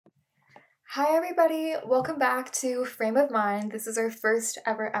Hi, everybody. Welcome back to Frame of Mind. This is our first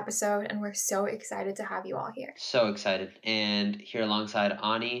ever episode, and we're so excited to have you all here. So excited. And here alongside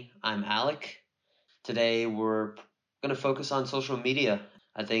Ani, I'm Alec. Today we're going to focus on social media.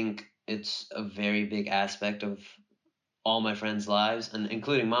 I think it's a very big aspect of all my friends' lives, and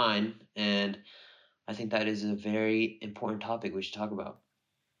including mine. And I think that is a very important topic we should talk about.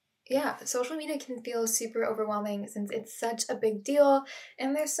 Yeah, social media can feel super overwhelming since it's such a big deal,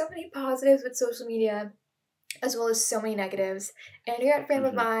 and there's so many positives with social media, as well as so many negatives. And here at Frame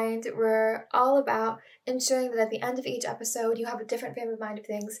of Mind, we're all about ensuring that at the end of each episode, you have a different frame of mind of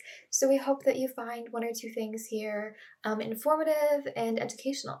things. So we hope that you find one or two things here informative and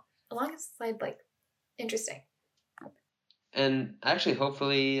educational, alongside interesting. And actually,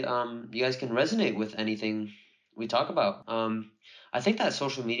 hopefully, you guys can resonate with anything we talk about. I think that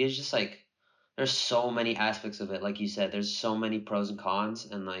social media is just like, there's so many aspects of it. Like you said, there's so many pros and cons,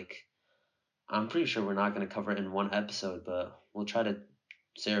 and I'm pretty sure we're not going to cover it in one episode, but we'll try to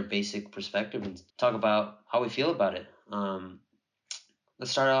say our basic perspective and talk about how we feel about it.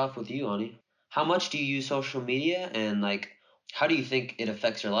 Let's start off with you, Ani. How much do you use social media, and how do you think it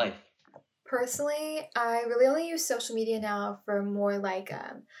affects your life? Personally, I really only use social media now for more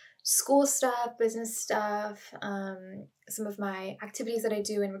school stuff, business stuff, some of my activities that I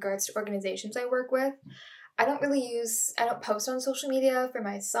do in regards to organizations I work with. I don't post on social media for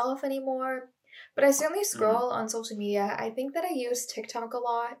myself anymore, but I certainly scroll on social media. I think that I use TikTok a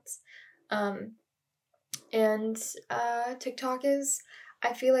lot. And TikTok is,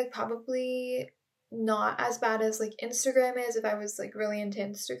 I feel like, probably not as bad as Instagram is if I was really into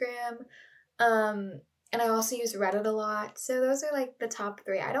Instagram. And I also use Reddit a lot. So those are the top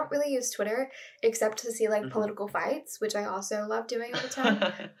three. I don't really use Twitter except to see political fights, which I also love doing all the time.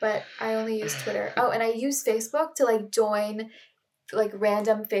 But I only use Twitter. Oh, and I use Facebook to join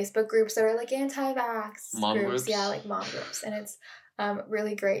random Facebook groups that are anti-vax Mom groups. Yeah, mom groups. And it's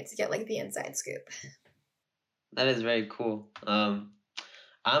really great to get the inside scoop. That is very cool. I'm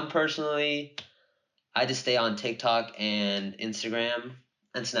personally, I just stay on TikTok and Instagram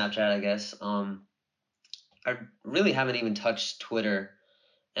and Snapchat, I guess. I really haven't even touched Twitter,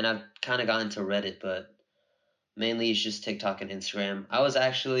 and I've kind of gotten to Reddit, but mainly it's just TikTok and Instagram. I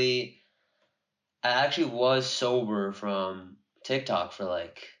actually was sober from TikTok for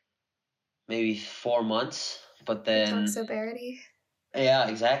maybe 4 months, but then TikTok sobriety. yeah,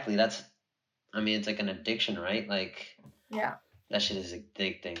 exactly. It's like an addiction, right? Yeah. That shit is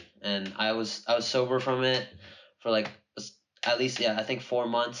addicting. And I was sober from it for at least, yeah, I think 4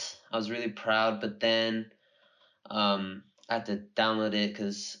 months. I was really proud, but then I had to download it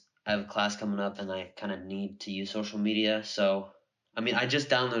because I have a class coming up and I kind of need to use social media. So, I just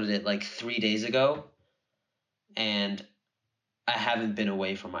downloaded it 3 days ago, and I haven't been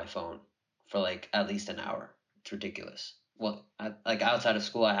away from my phone for at least an hour. It's ridiculous. Well, outside of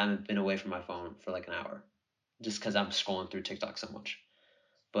school, I haven't been away from my phone for an hour, just because I'm scrolling through TikTok so much.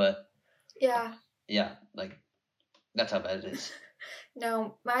 But yeah, that's how bad it is.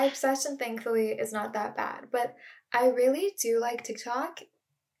 No, my obsession thankfully is not that bad, but I really do like TikTok.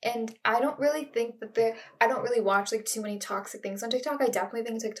 And I don't really think that I don't really watch too many toxic things on TikTok. I definitely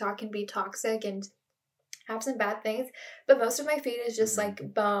think TikTok can be toxic and have some bad things, but most of my feed is just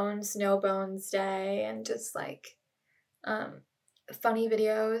bones, no bones day, and just funny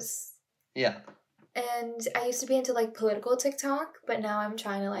videos. Yeah. And I used to be into political TikTok, but now I'm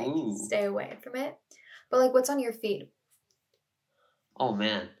trying to stay away from it. But what's on your feed? Oh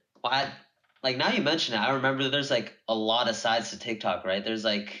man. Well, now you mention it, I remember there's a lot of sides to TikTok, right? There's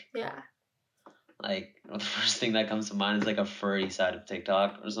yeah. The first thing that comes to mind is a furry side of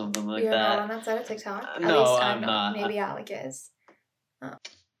TikTok or something like You're that. You're not on that side of TikTok? At no, least I'm not. Maybe Alec is. Oh.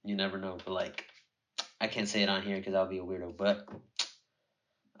 You never know, but I can't say it on here because I'll be a weirdo. But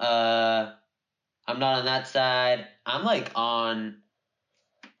I'm not on that side. I'm on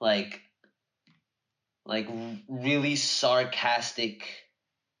really sarcastic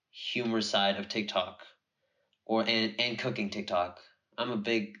humor side of TikTok, and cooking TikTok. I'm a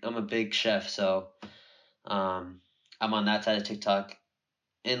big chef, so I'm on that side of TikTok,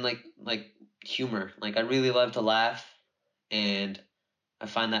 and humor. I really love to laugh, and I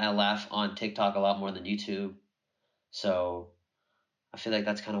find that I laugh on TikTok a lot more than YouTube. So I feel like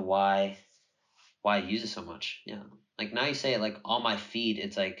that's kind of why I use it so much. Yeah. Now you say it, on my feed,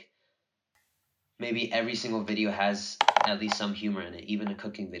 it's maybe every single video has at least some humor in it, even a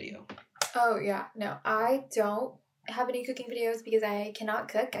cooking video. Oh yeah, no, I don't have any cooking videos because I cannot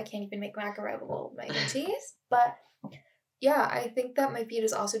cook. I can't even make macaroni mac and cheese. But yeah, I think that my feed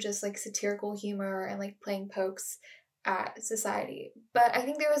is also just satirical humor and playing pokes at society. But I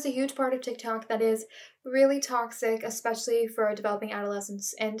think there is a huge part of TikTok that is really toxic, especially for developing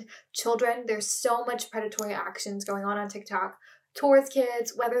adolescents and children. There's so much predatory actions going on TikTok towards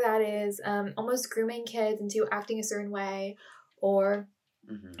kids, whether that is almost grooming kids into acting a certain way or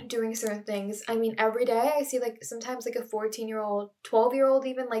doing certain things. I mean, every day I see like sometimes like a 14-year-old, 12-year-old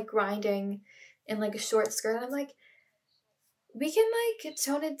even like grinding in like a short skirt. And I'm like, we can like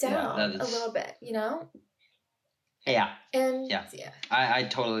tone it down a little bit, you know? Yeah. And yeah. I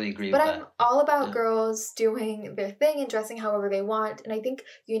totally agree but with that. I'm all about girls doing their thing and dressing however they want. And I think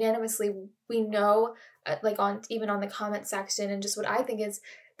unanimously we know, like even on the comment section and just what I think is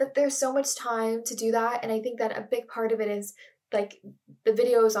that there's so much time to do that. And I think that a big part of it is like the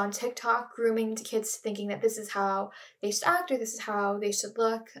videos on TikTok grooming to kids thinking that this is how they should act or this is how they should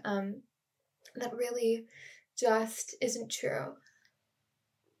look. That really just isn't true.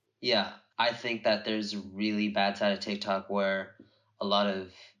 Yeah, I think that there's a really bad side of TikTok where a lot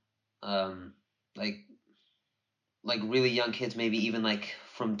of like really young kids, maybe even like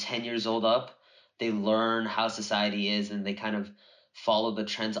from 10 years old up, they learn how society is and they kind of follow the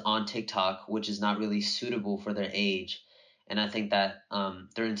trends on TikTok, which is not really suitable for their age. And I think that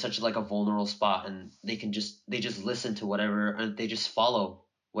they're in such like a vulnerable spot, and they just listen to whatever, and they just follow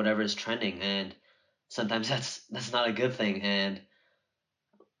whatever is trending, and sometimes that's not a good thing, and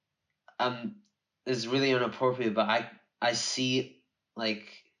is really inappropriate. But I see like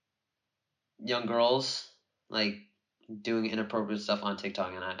young girls like doing inappropriate stuff on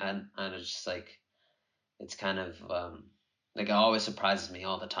TikTok, and I just like it's kind of like it always surprises me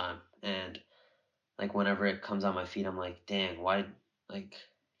all the time, and like whenever it comes on my feed, I'm like, dang, why like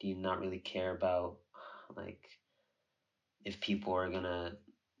do you not really care about like if people are gonna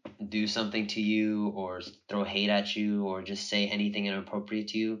do something to you or throw hate at you or just say anything inappropriate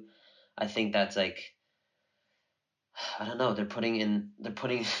to you? I think that's like I don't know. They're putting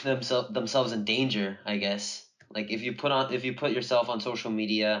themselves in danger, I guess. Like if you put yourself on social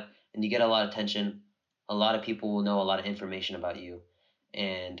media and you get a lot of attention, a lot of people will know a lot of information about you,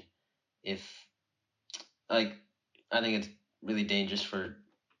 and if like I think it's really dangerous for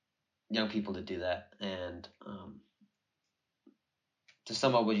young people to do that. And to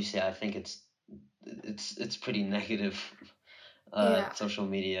sum up what you say, I think it's pretty negative. Social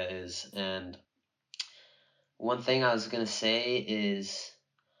media is, and one thing I was gonna say is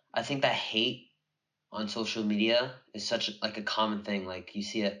I think that hate on social media is such like a common thing. Like you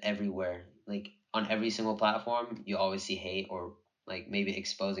see it everywhere. Like on every single platform, you always see hate or like maybe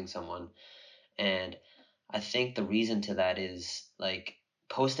exposing someone. And I think the reason to that is like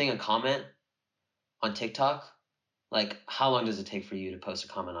posting a comment on TikTok. Like how long does it take for you to post a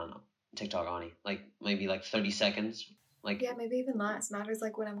comment on TikTok, Ani? Like maybe like 30 seconds. Like yeah, maybe even less. Matters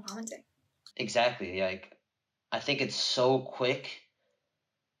like when I'm commenting. Exactly. Like I think it's so quick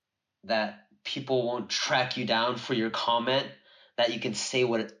that people won't track you down for your comment, that you can say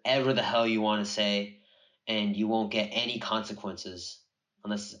whatever the hell you want to say and you won't get any consequences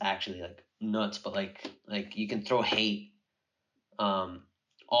unless it's actually like nuts. But like you can throw hate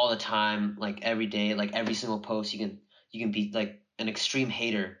all the time, like every day, like every single post. You can be like an extreme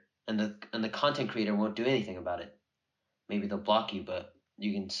hater, and the content creator won't do anything about it. Maybe they'll block you, but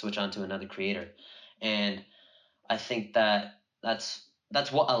you can switch on to another creator. And I think that that's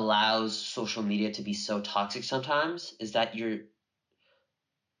what allows social media to be so toxic sometimes, is that you're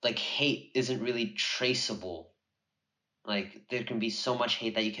like hate isn't really traceable. Like there can be so much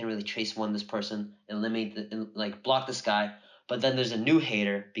hate that you can't really trace this person, eliminate like block this guy, but then there's a new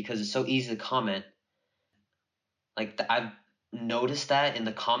hater because it's so easy to comment. Like I've noticed that in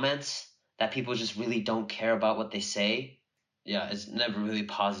the comments that people just really don't care about what they say. Yeah, it's never really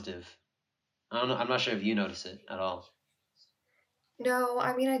positive. I don't know. I'm not sure if you notice it at all. No,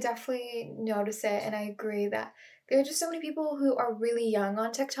 I mean, I definitely notice it, and I agree that there are just so many people who are really young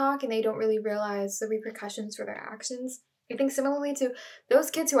on TikTok and they don't really realize the repercussions for their actions. I think similarly to those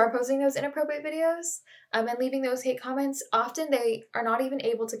kids who are posting those inappropriate videos and leaving those hate comments, often they are not even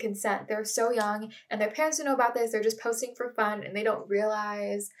able to consent. They're so young and their parents don't know about this. They're just posting for fun and they don't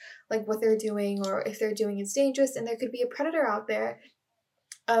realize like what they're doing or if they're doing is dangerous, and there could be a predator out there.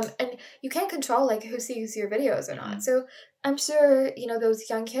 And you can't control like who sees your videos or not. So I'm sure, you know, those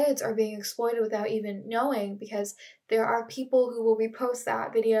young kids are being exploited without even knowing, because there are people who will repost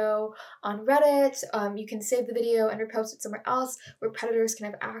that video on Reddit. You can save the video and repost it somewhere else where predators can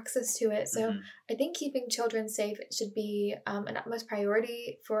have access to it. So I think keeping children safe should be an utmost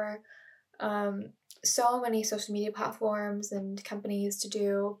priority for so many social media platforms and companies to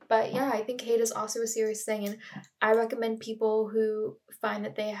do. But yeah, I think hate is also a serious thing, and I recommend people who find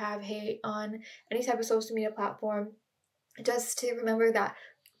that they have hate on any type of social media platform just to remember that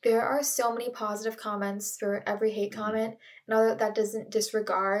there are so many positive comments for every hate Hmm. comment. Now that doesn't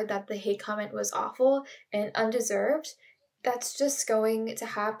disregard that the hate comment was awful and undeserved. That's just going to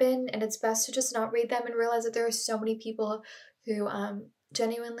happen, and it's best to just not read them and realize that there are so many people who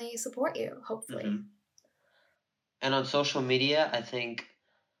genuinely support you, hopefully. Hmm. And on social media, I think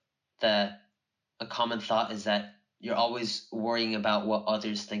that a common thought is that you're always worrying about what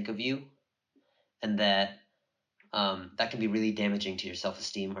others think of you, and that that can be really damaging to your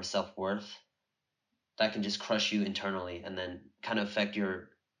self-esteem or self-worth. That can just crush you internally, and then kind of affect your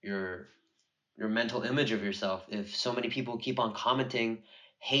your mental image of yourself. If so many people keep on commenting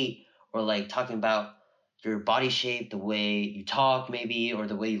hate or like talking about your body shape, the way you talk, maybe, or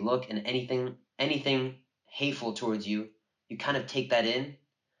the way you look, and anything hateful towards you, you kind of take that in,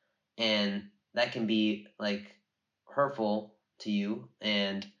 and that can be like hurtful to you.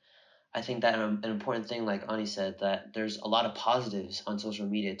 And I think that an important thing, like Ani said, that there's a lot of positives on social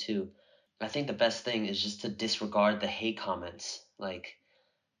media too. I think the best thing is just to disregard the hate comments. Like,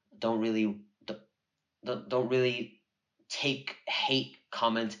 don't really don't really take hate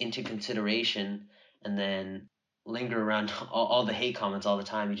comments into consideration, and then linger around all the hate comments all the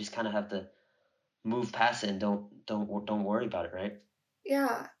time. You just kind of have to move past it and don't worry about it, right?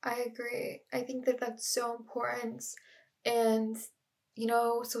 Yeah, I agree. I think that that's so important. And, you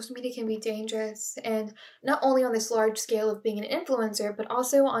know, social media can be dangerous. And not only on this large scale of being an influencer, but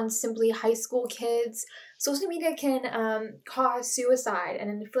also on simply high school kids. Social media can cause suicide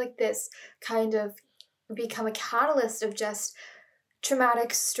and inflict this kind of become a catalyst of just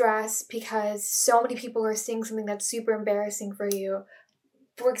traumatic stress because so many people are seeing something that's super embarrassing for you.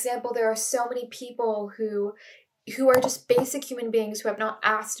 For example, there are so many people who are just basic human beings who have not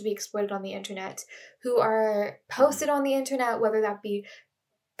asked to be exploited on the internet, who are Hmm. posted on the internet, whether that be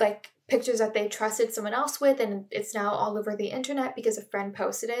like pictures that they trusted someone else with and it's now all over the internet because a friend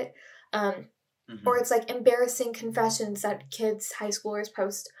posted it. Um, or Hmm. it's like embarrassing confessions that kids, high schoolers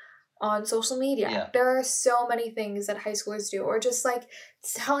post on social media. Yeah. There are so many things that high schoolers do, or just like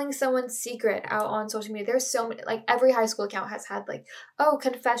telling someone's secret out on social media. There's so many, like every high school account has had like, oh,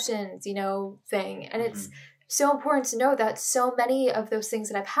 confessions, you know, thing. And it's Hmm. so important to know that so many of those things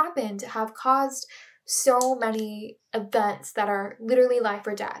that have happened have caused so many events that are literally life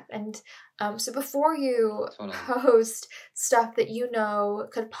or death. And so before you Totally. post stuff that you know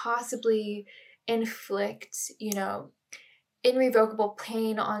could possibly inflict, you know, irrevocable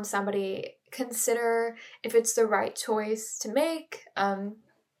pain on somebody, consider if it's the right choice to make.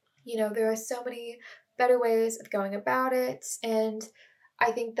 You know, there are so many better ways of going about it, and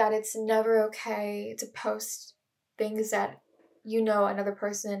I think that it's never okay to post things that you know another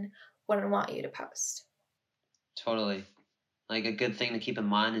person wouldn't want you to post. Totally. Like, a good thing to keep in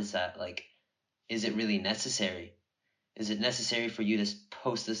mind is that, like, is it really necessary? Is it necessary for you to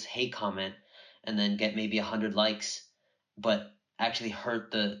post this hate comment and then get maybe 100 likes, but actually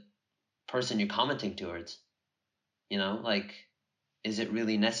hurt the person you're commenting towards? Like, is it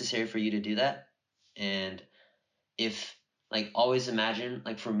really necessary for you to do that? And if, like, always imagine,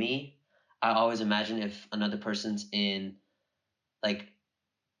 like, for me, I always imagine if another person's in, like,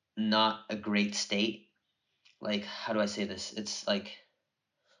 not a great state. Like, how do I say this? It's like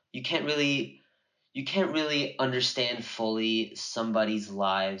you can't really you can't really understand fully somebody's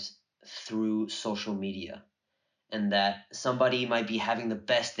lives through social media, and that somebody might be having the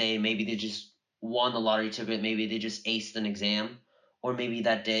best day. Maybe they just won the lottery ticket, maybe they just aced an exam, or maybe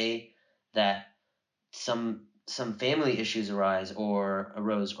that day that some family issues arose,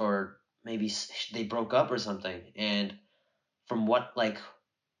 or maybe they broke up or something. And from what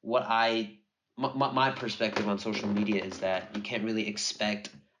I my perspective on social media is that you can't really expect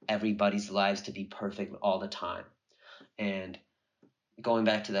everybody's lives to be perfect all the time. And going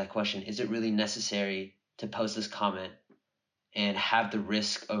back to that question, is it really necessary to post this comment and have the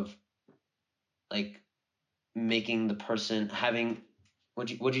risk of, like, making the person having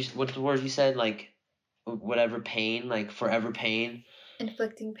what's the word you said, like, whatever pain, like forever pain?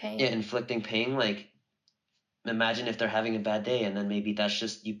 Inflicting Yeah, pain. inflicting pain. Like, imagine if they're having a bad day, and then maybe that's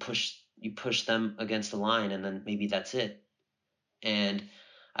just you push them against the line, and then maybe that's it. And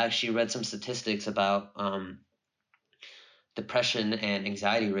I actually read some statistics about depression and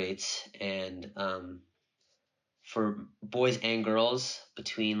anxiety rates, and for boys and girls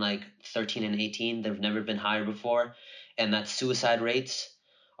between like 13 and 18, they've never been higher before, and that suicide rates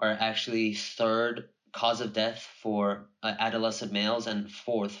are actually third cause of death for adolescent males and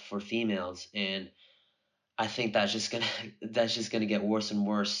fourth for females. And I think that's just gonna get worse and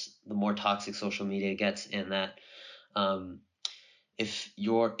worse the more toxic social media gets, and that um,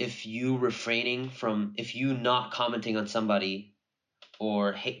 if you refraining from, if you not commenting on somebody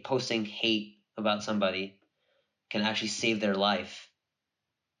or posting hate about somebody can actually save their life,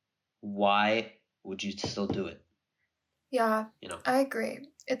 why would you still do it? Yeah, I agree.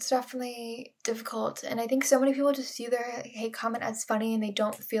 It's definitely difficult. And I think so many people just view their hate comment as funny and they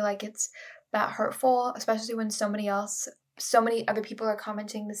don't feel like it's that hurtful, especially when so many other people are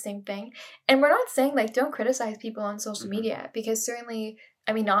commenting the same thing. And we're not saying like don't criticize people on social media, because certainly,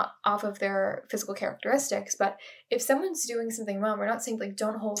 I mean, not off of their physical characteristics, but if someone's doing something wrong, we're not saying like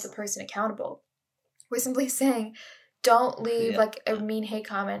don't hold the person accountable. We're simply saying don't leave like a mean hate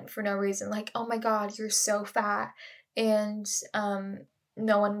comment for no reason. Like, oh my God, you're so fat and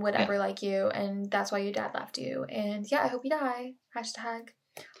no one would ever like you and that's why your dad left you. And yeah, I hope you die. Hashtag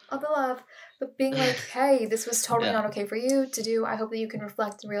all the love. But being like, hey, this was totally not okay for you to do. I hope that you can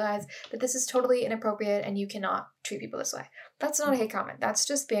reflect and realize that this is totally inappropriate and you cannot treat people this way. That's not a hate comment. That's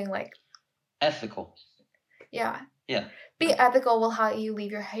just being like ethical. Yeah. Yeah. Be ethical with how you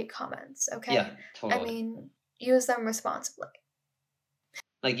leave your hate comments, okay? Yeah, totally. I mean, use them responsibly.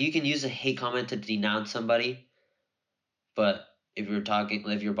 Like, you can use a hate comment to denounce somebody, but if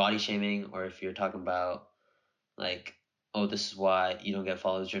you're body shaming, or if you're talking about like, oh, this is why you don't get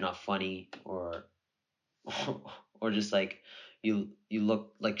followers, you're not funny, or just like you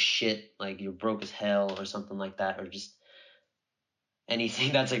look like shit, like you're broke as hell, or something like that, or just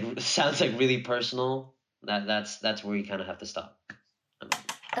anything that's like sounds like really personal, that's where you kind of have to stop.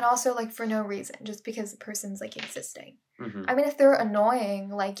 And also, like, for no reason, just because the person's like existing. I mean, if they're annoying,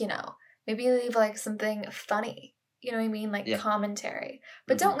 like, maybe leave like something funny, you know what I mean, like commentary,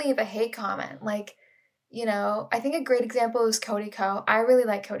 but don't leave a hate comment. Like, I think a great example is Cody Ko. I really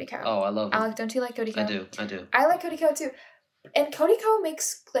like Cody Ko. Oh, I love him. Alec, don't you like Cody Ko? I do. I like Cody Ko too. And Cody Ko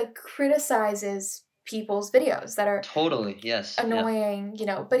criticizes people's videos that are totally annoying,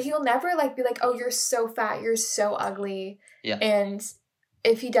 but he'll never like be like, oh, you're so fat, you're so ugly. Yeah. And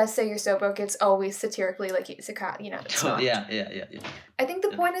if he does say you're so broke, it's always satirically like he's a crowd, it's not. Yeah. I think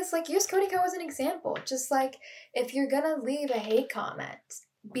the point is like use Cody Ko as an example. Just like if you're gonna leave a hate comment,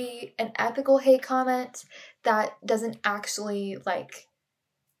 be an ethical hate comment that doesn't actually like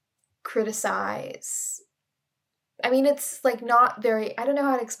criticize. I mean, it's like not very, I don't know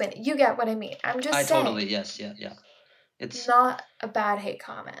how to explain it. You get what I mean. I'm just saying. Totally, yes, yeah. It's not a bad hate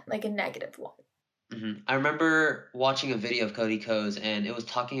comment, like a negative one. Mm-hmm. I remember watching a video of Cody Ko's, and it was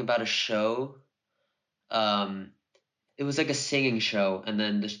talking about a show. It was like a singing show, and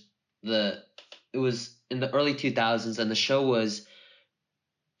then it was in the early 2000s, and the show was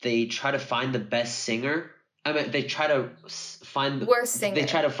they try to find the best singer. I mean, they try to find the worst singer. They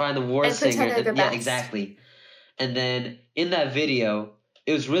try to find the worst singer. Yeah, exactly. And then in that video,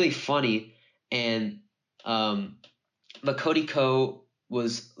 it was really funny, and but Cody Ko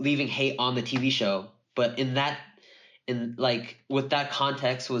was leaving hate on the TV show, but with that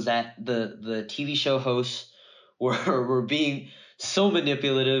context was that the TV show hosts were being so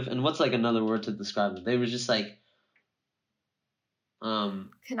manipulative, and what's like another word to describe them? They were just like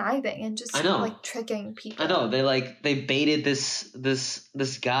conniving and just like tricking people. I know, they baited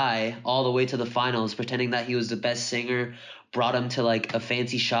this guy all the way to the finals, pretending that he was the best singer, brought him to like a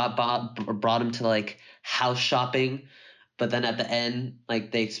fancy shop, brought him to like house shopping. But then at the end,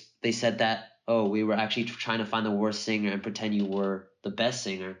 like they said that, oh, we were actually trying to find the worst singer and pretend you were the best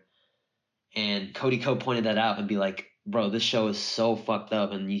singer. And Cody Ko pointed that out and be like, bro, this show is so fucked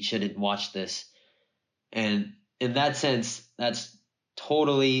up and you shouldn't watch this. And in that sense, that's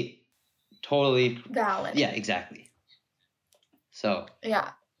totally valid. Yeah, exactly. So. Yeah.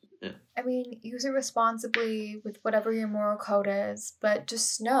 I mean, use it responsibly with whatever your moral code is, but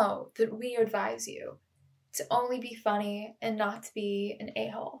just know that we advise you to only be funny and not to be an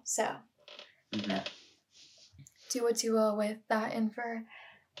a-hole. So, do what you will with that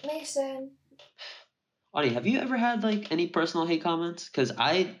information. Ani, have you ever had like any personal hate comments? Because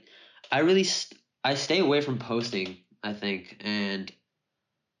I really I stay away from posting, I think, and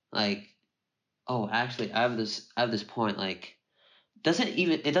like, oh, actually, I have this point, like, it doesn't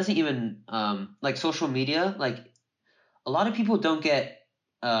even like social media, like a lot of people don't get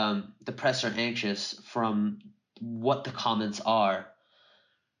depressed or anxious from what the comments are.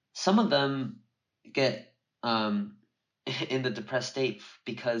 Some of them get in the depressed state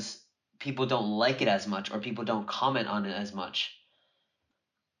because people don't like it as much or people don't comment on it as much.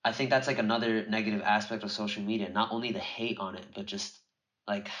 I think that's like another negative aspect of social media, not only the hate on it, but just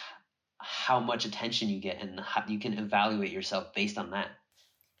like how much attention you get and how you can evaluate yourself based on that.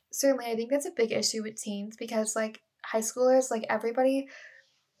 Certainly, I think that's a big issue with teens because like high schoolers, like everybody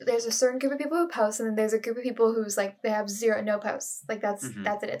there's a certain group of people who post, and then there's a group of people who's like, they have no posts. Like that's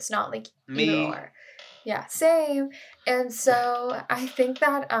it. It's not like either or. Yeah, same. And so I think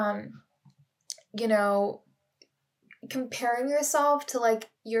that you know, comparing yourself to like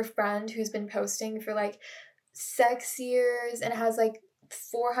your friend who's been posting for like 6 years and has like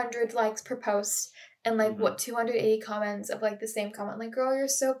 400 likes per post and like 280 comments of like the same comment, like, girl, you're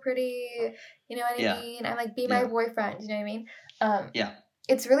so pretty, you know what I mean? I'm like, be my boyfriend, you know what I mean?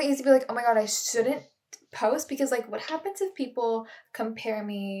 It's really easy to be like, oh my god, I shouldn't post, because like, what happens if people compare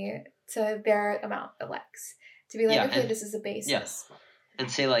me to their amount of likes? To be like, okay, this is the basis. And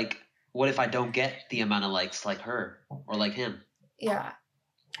say like, what if I don't get the amount of likes like her or like him? Yeah.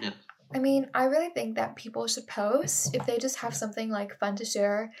 I mean, I really think that people should post if they just have something like fun to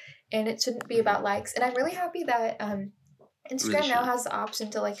share, and it shouldn't be about likes. And I'm really happy that Instagram now has the option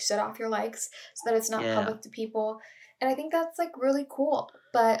to like shut off your likes so that it's not public to people. And I think that's like really cool.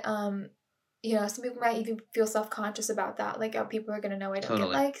 But you know, some people might even feel self-conscious about that. Like, oh, people are going to know I don't get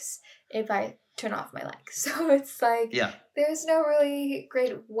likes if I turn off my likes. So it's like, there's no really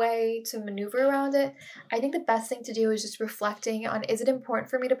great way to maneuver around it. I think the best thing to do is just reflecting on, is it important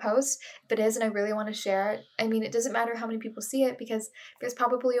for me to post? If it is and I really want to share it, I mean, it doesn't matter how many people see it, because there's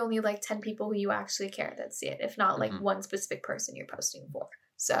probably only like 10 people who you actually care that see it, if not like one specific person you're posting for.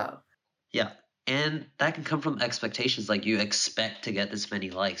 So. Yeah. And that can come from expectations. Like, you expect to get this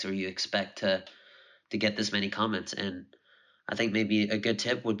many likes, or you expect to get this many comments. And I think maybe a good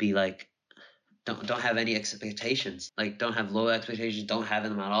tip would be like, don't have any expectations. Like, don't have low expectations. Don't have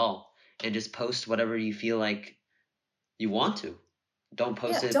them at all. And just post whatever you feel like you want to. Don't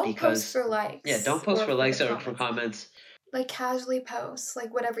post it don't because... post for likes. Yeah, don't post for likes or for comments. Like, casually post.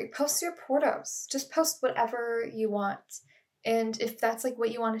 Like, whatever. Post your portos. Just post whatever you want. And if that's like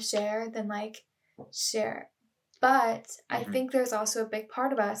what you want to share, then like, share. But I think there's also a big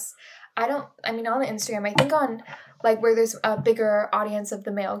part of us. I mean, on Instagram, I think on like where there's a bigger audience of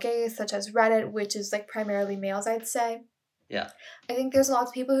the male gaze, such as Reddit, which is like primarily males, I'd say. Yeah. I think there's lots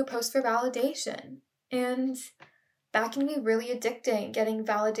of people who post for validation. And that can be really addicting, getting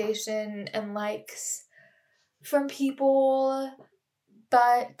validation and likes from people.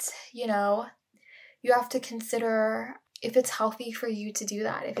 But, you know, you have to consider if it's healthy for you to do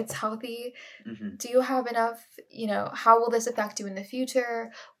that. If it's healthy, do you have enough, you know, how will this affect you in the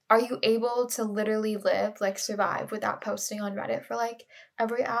future? Are you able to literally live, like survive without posting on Reddit for like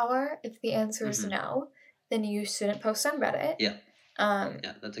every hour? If the answer is no, then you shouldn't post on Reddit. Yeah.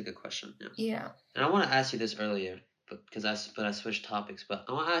 Yeah, that's a good question. Yeah. And I want to ask you this earlier, but I switched topics. But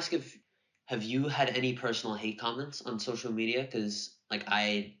I want to ask have you had any personal hate comments on social media? Because like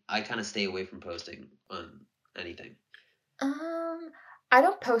I kind of stay away from posting on anything. I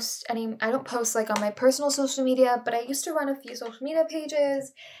don't post like on my personal social media, but I used to run a few social media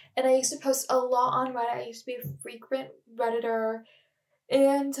pages, and I used to post a lot on Reddit. I used to be a frequent Redditor,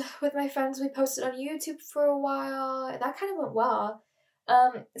 and with my friends we posted on YouTube for a while, and that kind of went well.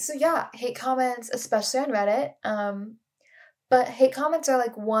 So yeah, hate comments, especially on Reddit. But hate comments are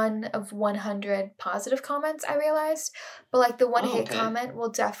like 1 of 100 positive comments, I realized. But like the one hate comment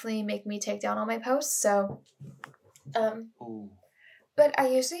will definitely make me take down all my posts. So but I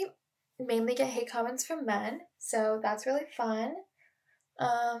usually mainly get hate comments from men, so that's really fun.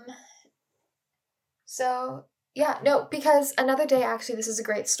 So yeah, no, because another day, actually, this is a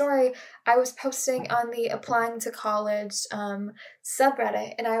great story. I was posting on the applying to college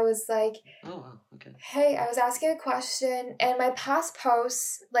subreddit, and I was like, hey, I was asking a question, and my past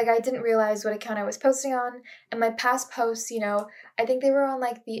posts, like, I didn't realize what account I was posting on, and my past posts, you know, I think they were on,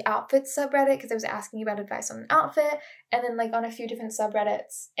 like, the outfit subreddit, because I was asking about advice on an outfit, and then, like, on a few different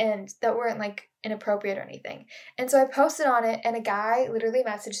subreddits, and that weren't, like, inappropriate or anything. And so I posted on it, and a guy literally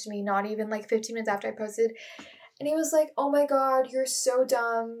messaged me not even, like, 15 minutes after I posted, and he was like, oh my god, you're so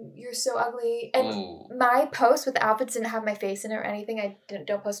dumb, you're so ugly. And my post with the outfits didn't have my face in it or anything. I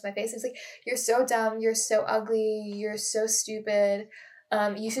don't post my face. It's like, you're so dumb, you're so ugly, you're so stupid.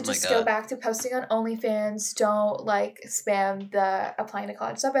 You should just go back to posting on OnlyFans. Don't, like, spam the applying to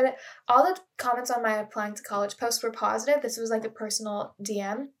college subreddit. All the comments on my applying to college post were positive. This was, like, a personal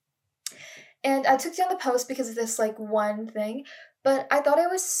DM. And I took down the post because of this, like, one thing. But I thought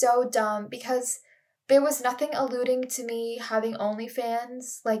it was so dumb because there was nothing alluding to me having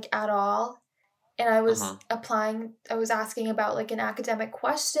OnlyFans, like, at all. And I was I was asking about, like, an academic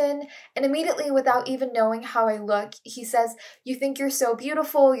question. And immediately, without even knowing how I look, he says, you think you're so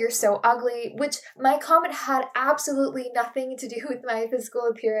beautiful, you're so ugly, which my comment had absolutely nothing to do with my physical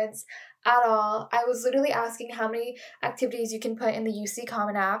appearance at all. I was literally asking how many activities you can put in the UC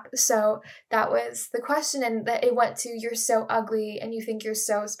Common app. So that was the question, and that it went to "you're so ugly and you think you're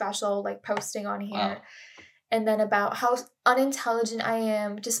so special," like posting on here. Wow. And then about how unintelligent I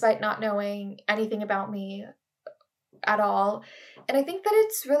am despite not knowing anything about me at all. And I think that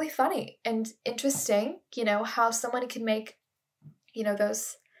it's really funny and interesting, how someone can make,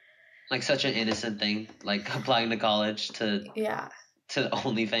 those. Like such an innocent thing, like applying to college to Yeah.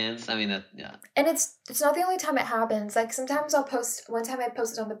 OnlyFans. I mean, yeah. And it's not the only time it happens. Like sometimes I'll post. One time I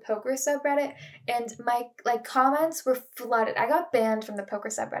posted on the poker subreddit, and my comments were flooded. I got banned from the poker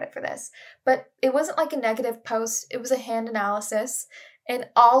subreddit for this, but it wasn't like a negative post. It was a hand analysis, and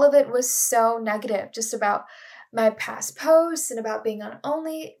all of it was so negative, just about my past posts and about being on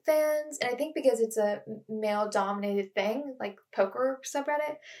OnlyFans. And I think because it's a male-dominated thing, like poker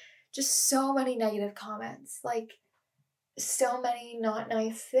subreddit, just so many negative comments, like so many not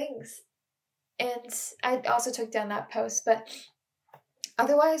nice things. And I also took down that post, but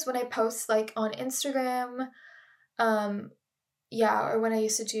otherwise when I post like on Instagram, or when I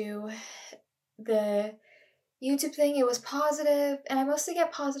used to do the YouTube thing, it was positive, and I mostly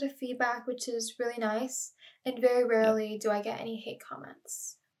get positive feedback, which is really nice, and very rarely do I get any hate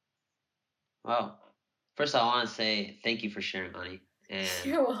comments. Wow. First, I want to say thank you for sharing, Ani. And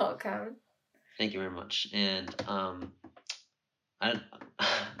you're welcome. Thank you very much. And I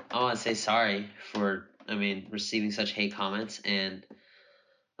want to say sorry for receiving such hate comments, and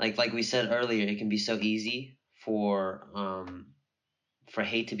like we said earlier, it can be so easy for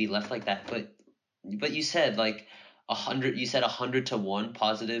hate to be left like that. But you said like 100. You said 100 to 1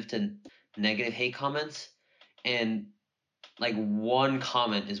 positive to negative hate comments, and like one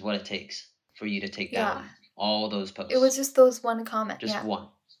comment is what it takes for you to take down all those posts. It was just those one comment. Just one.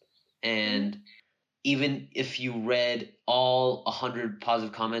 And even if you read all 100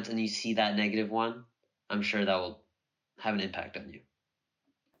 positive comments and you see that negative one, I'm sure that will have an impact on you.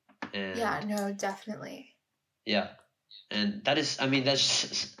 And yeah, no, definitely. Yeah. And that's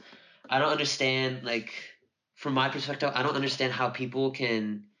just, I don't understand, like, from my perspective, I don't understand how people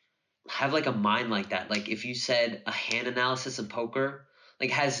can have like a mind like that. Like if you said a hand analysis of poker,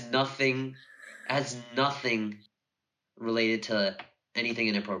 like has nothing related to anything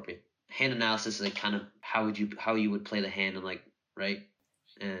inappropriate. Hand analysis is like kind of how you would play the hand, and like, right?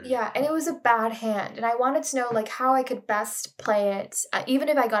 And and it was a bad hand, and I wanted to know like how I could best play it, even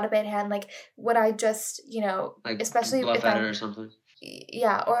if I got a bad hand. Like would I just like especially bluff if at it or something?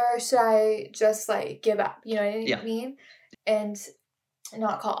 Yeah, or should I just like give up? You know what I mean? And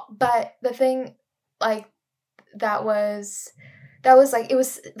not call. But the thing like that was like, it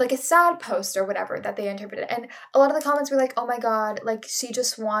was like a sad post or whatever that they interpreted, and a lot of the comments were like, oh my god, like she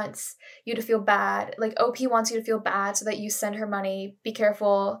just wants you to feel bad, like OP wants you to feel bad so that you send her money, be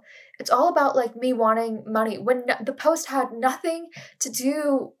careful. It's all about like me wanting money, when the post had nothing to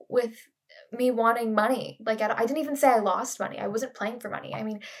do with me wanting money. Like I didn't even say I lost money. I wasn't playing for money. I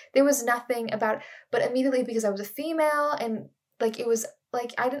mean, there was nothing about, but immediately because I was a female, and like it was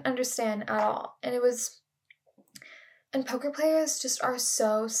like I didn't understand at all. And poker players just are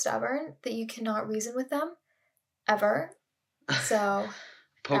so stubborn that you cannot reason with them ever. So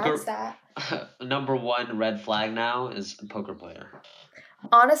poker, that's that. Number one red flag now is a poker player.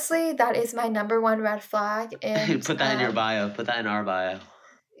 Honestly, that is my number one red flag. And put that in your bio. Put that in our bio.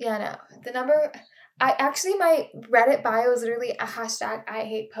 Yeah, no. My Reddit bio is literally a hashtag I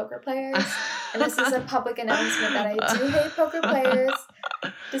hate poker players. And this is a public announcement that I do hate poker players,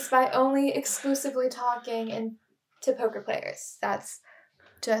 despite only exclusively talking to poker players. That's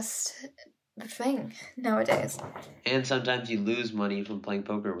just the thing nowadays. And sometimes you lose money from playing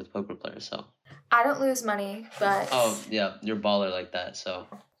poker with poker players, so. I don't lose money, but... Oh, yeah, you're a baller like that, so.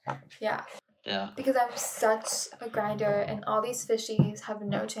 Yeah. Yeah. Because I'm such a grinder, and all these fishies have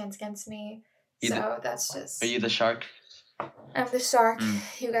no chance against me. That's just... Are you the shark? I'm the shark.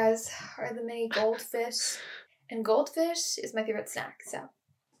 You guys are the mini goldfish. And goldfish is my favorite snack, so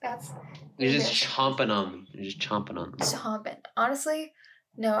that's... You're just chomping on them. You're just chomping on them. Chomping. Honestly,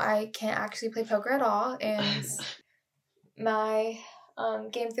 no, I can't actually play poker at all, and my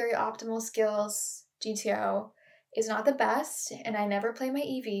Game Theory Optimal Skills GTO is not the best, and I never play my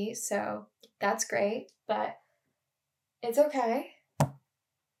EV, so that's great, but it's okay.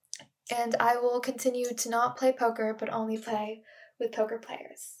 And I will continue to not play poker, but only play with poker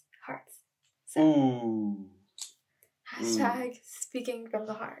players' hearts. So. Ooh. Hashtag speaking from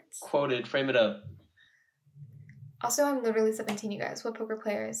the heart. Quoted. Frame it up. Also, I'm literally 17, you guys. What poker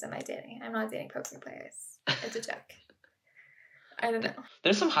players am I dating? I'm not dating poker players. It's a joke. I don't know.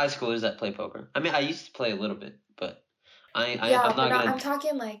 There's some high schoolers that play poker. I mean, I used to play a little bit, but I'm not I'm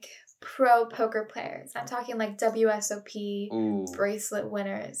talking like pro poker players. I'm talking like WSOP Ooh. bracelet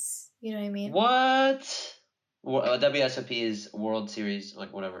winners. You know what I mean? What? WSOP is World Series,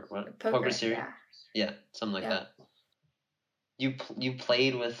 like whatever. What? Poker Series? Yeah. Yeah, something like Yeah. that. You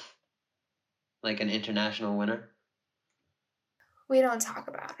played with like an international winner? We don't talk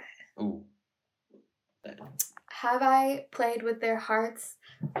about it. Ooh. Have I played with their hearts?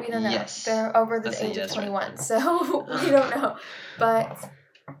 We don't know. Yes. They're over the That's a age of yes, 21, right? so we don't know. But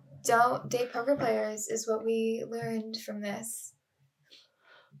don't date poker players is what we learned from this.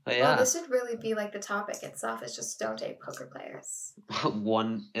 But yeah. Well, this should really be like the topic itself. It's just don't date poker players.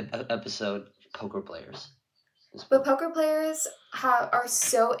 One episode, poker players. But poker players are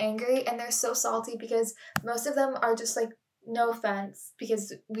so angry and they're so salty because most of them are just like, no offense,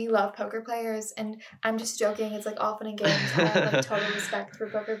 because we love poker players, and I'm just joking. It's like all fun and games. I have like total respect for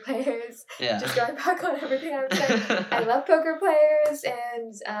poker players. Yeah. Just going back on everything I was saying. I love poker players,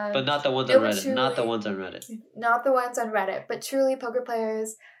 and but not the ones on Reddit. Truly, not the ones on Reddit. Not the ones on Reddit, but truly poker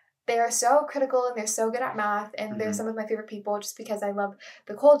players. They are so critical and they're so good at math, and they're some of my favorite people just because I love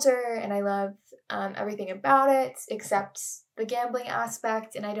the culture and I love everything about it except the gambling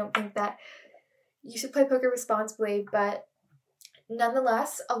aspect, and I don't think that you should play poker responsibly, but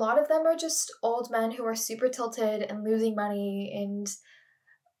nonetheless, a lot of them are just old men who are super tilted and losing money and,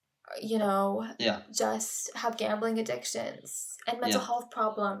 you know, just have gambling addictions and mental health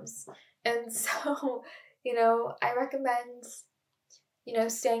problems. And so, you know, I recommend, you know,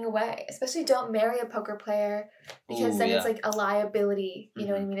 staying away. Especially don't marry a poker player because then it's like a liability, you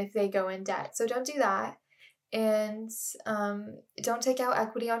know what I mean, if they go in debt. So don't do that. And don't take out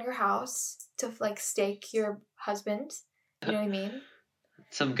equity on your house to like stake your husband. You know what I mean?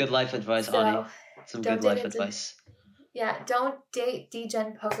 Some good life advice, Ani. Some good life advice. Yeah, don't date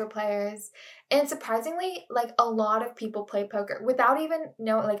degen poker players. And surprisingly, like a lot of people play poker without even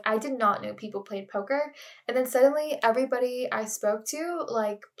knowing. Like I did not know people played poker, and then suddenly everybody I spoke to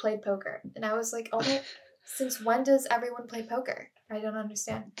like played poker, and I was like, oh my, since when does everyone play poker? I don't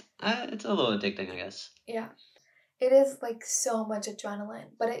understand. It's a little addicting, I guess. Yeah. It is like so much adrenaline,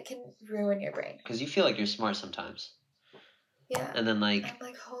 but it can ruin your brain. Because you feel like you're smart sometimes. Yeah. And then like, I'm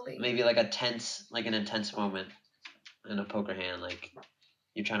like, holy. Maybe like an intense moment in a poker hand, like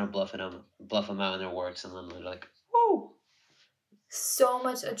you're trying to bluff them out and it works, and then they're like, woo. So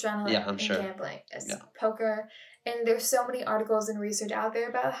much adrenaline in gambling. Poker. And there's so many articles and research out there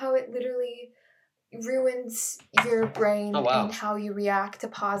about how it literally ruins your brain and how you react to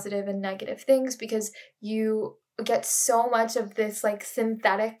positive and negative things because you get so much of this like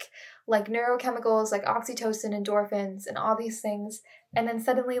synthetic like neurochemicals like oxytocin, endorphins, and all these things, and then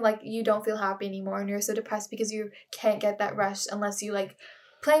suddenly like you don't feel happy anymore and you're so depressed because you can't get that rush unless you like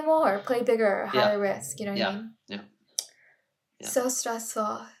play more, play bigger, higher risk, you know what I mean? Yeah. So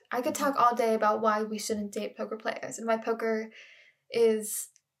stressful. I could talk all day about why we shouldn't date poker players and why poker is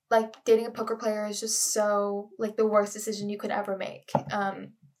like dating a poker player is just so like the worst decision you could ever make.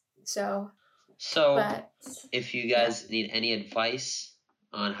 So if you guys need any advice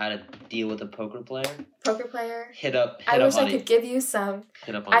on how to deal with a poker player, hit up I wish I could give you some.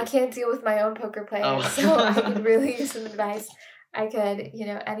 I can't deal with my own poker player, so I could really use some advice. I could, you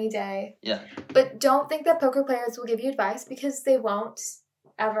know, any day. Yeah. But don't think that poker players will give you advice because they won't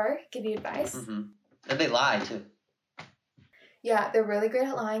ever give you advice. Mm-hmm. And they lie too. Yeah, they're really great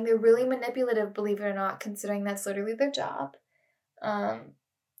at lying. They're really manipulative, believe it or not, considering that's literally their job. But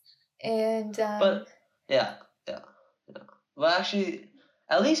yeah. Well, actually,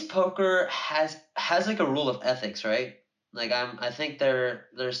 at least poker has like a rule of ethics, right? Like I think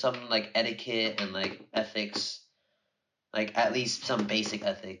there's some like etiquette and like ethics, like at least some basic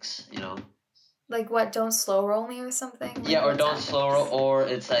ethics, you know. Like what? Don't slow roll me or something. Like, yeah, or don't slow roll, or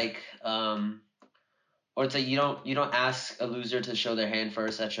it's like or it's like you don't ask a loser to show their hand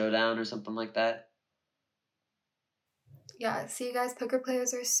first at showdown or something like that. Yeah, see, you guys, poker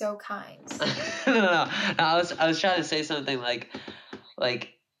players are so kind. No. I was trying to say something like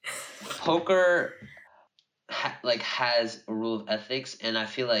poker has a rule of ethics, and I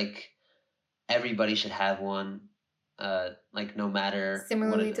feel like everybody should have one. Like no matter.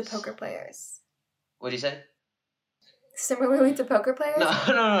 Similarly to poker players. What do you say? Similarly to poker players?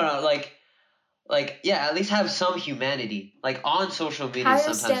 No. Like, yeah, at least have some humanity. Like, on social media, higher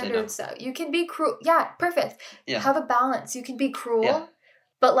sometimes standards, though. You can be cruel. Yeah, perfect. Yeah. Have a balance. You can be cruel,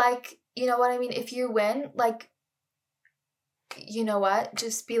 but, like, you know what I mean? If you win, like, you know what?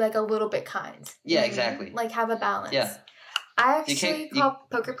 Just be, like, a little bit kind. Yeah, exactly. I mean? Like, have a balance. Yeah. I actually call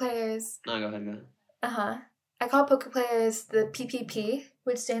poker players... No, go ahead. I call poker players the PPP,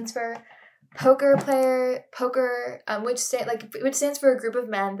 which stands for poker, which stands for a group of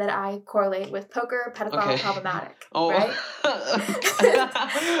men that I correlate with poker, pedophile, problematic. Oh. Right?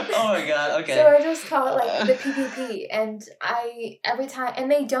 Oh my god. Okay. So I just call it like the PPP, and every time, and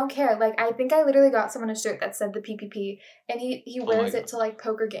they don't care. Like, I think I literally got someone a shirt that said the PPP, and he wears it to like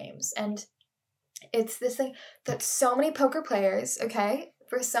poker games, and it's this thing that so many poker players, okay,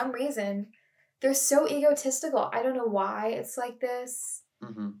 for some reason, they're so egotistical. I don't know why it's like this.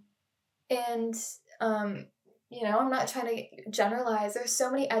 Mm-hmm. And, I'm not trying to generalize. There's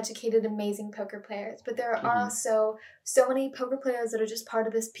so many educated, amazing poker players, but there are also so many poker players that are just part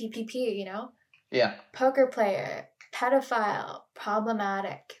of this PPP, Yeah. Poker player, pedophile,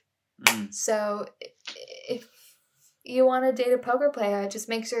 problematic. So if you want to date a poker player, just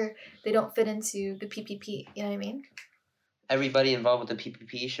make sure they don't fit into the PPP. You know what I mean? Everybody involved with the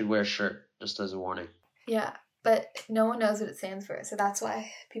PPP should wear a shirt, just as a warning. Yeah, but no one knows what it stands for, so that's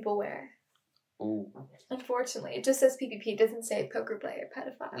why people wear. Ooh. Unfortunately, it just says PPP. It doesn't say poker player,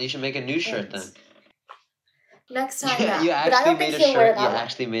 pedophile. You should make a new shirt then. Next time, You actually made a shirt. You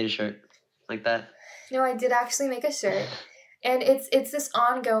actually made a shirt like that. No, I did actually make a shirt, and it's this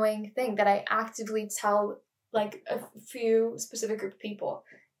ongoing thing that I actively tell like a few specific group of people.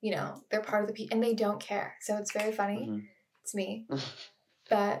 They're part of the and they don't care. So it's very funny. Mm-hmm. It's me,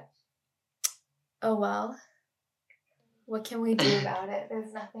 but oh well. What can we do about it?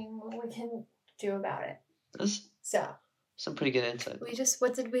 There's nothing we can do about it. That's some pretty good insight.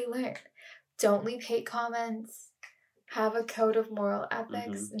 What did we learn? Don't leave hate comments. Have a code of moral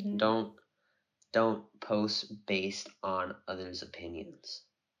ethics. Mm-hmm. Don't post based on others' opinions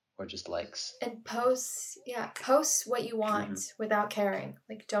or just likes. And post what you want without caring.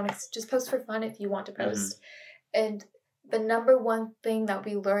 Like, don't just post for fun if you want to post. And the number one thing that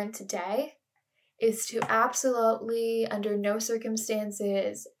we learned today is to absolutely, under no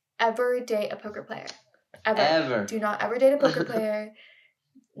circumstances, ever date a poker player. Ever. Do not ever date a poker player.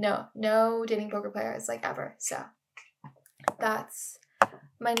 No dating poker players, like, ever. So that's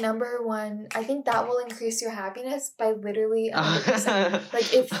my number one. I think that will increase your happiness by literally 100%.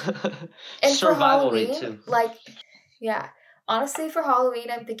 Like, and for Halloween, too. Like, yeah. Honestly, for Halloween,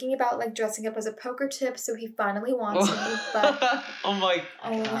 I'm thinking about, like, dressing up as a poker chip, so he finally wants me, but... Oh my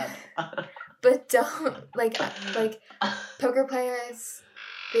god. But don't, like, poker players,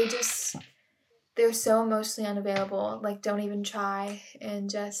 they're so emotionally unavailable. Like, don't even try, and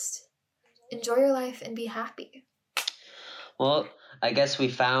just enjoy your life and be happy. Well, I guess we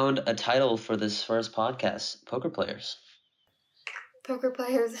found a title for this first podcast, Poker Players. Poker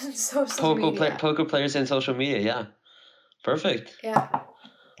players and social media. Poker players and social media, yeah. Perfect. Yeah.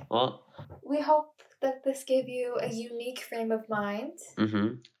 Well. We hope that this gave you a unique frame of mind.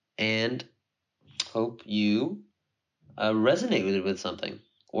 Mm-hmm. And hope you resonated with something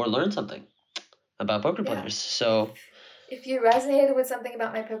or learned something about poker players. So, if you resonated with something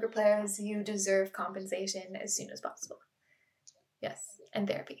about my poker players, you deserve compensation as soon as possible. Yes, and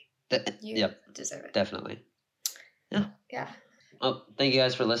therapy. You deserve it. Definitely. Yeah. Well, thank you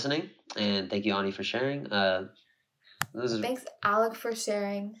guys for listening, and thank you, Ani, for sharing. Thanks, Alec, for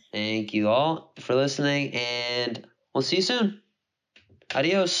sharing. Thank you all for listening, and we'll see you soon.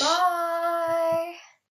 Adios. Bye.